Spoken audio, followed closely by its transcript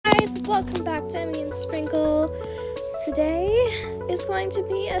guys, welcome back to Emmy and Sprinkle. Today is going to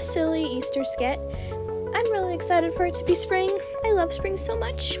be a silly Easter skit. I'm really excited for it to be spring. I love spring so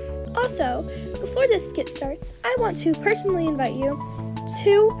much. Also, before this skit starts, I want to personally invite you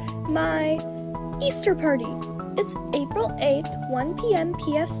to my Easter party. It's April 8th, 1 p.m.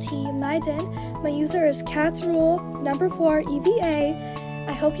 PST, my den. My user is catsrule4EVA.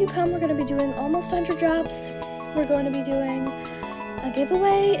 I hope you come. We're going to be doing almost 100 drops. We're going to be doing a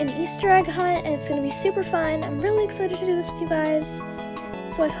giveaway, an Easter egg hunt, and it's going to be super fun. I'm really excited to do this with you guys,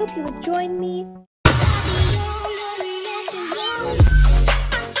 so I hope you would join me.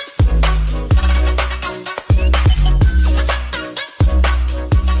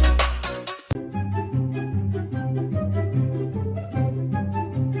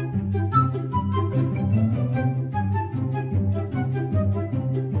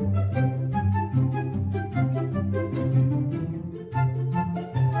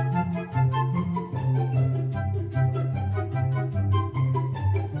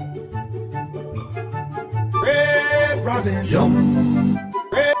 Red Robin, yum.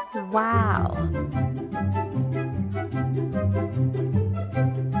 Red. Wow.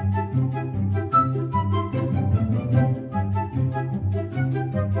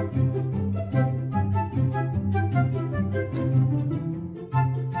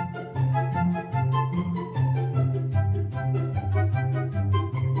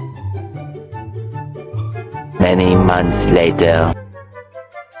 Many months later.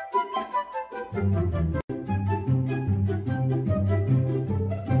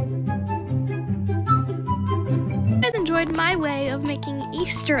 You guys enjoyed my way of making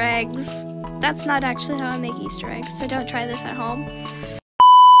Easter eggs. That's not actually how I make Easter eggs, so don't try this at home.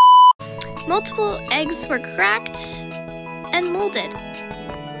 Multiple eggs were cracked and molded.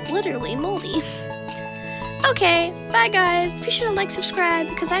 Literally moldy. Okay, bye guys. Be sure to like, subscribe,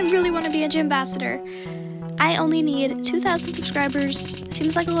 because I really want to be a gym ambassador. I only need 2,000 subscribers.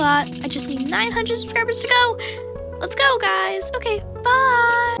 Seems like a lot. I just need 900 subscribers to go. Let's go, guys. Okay,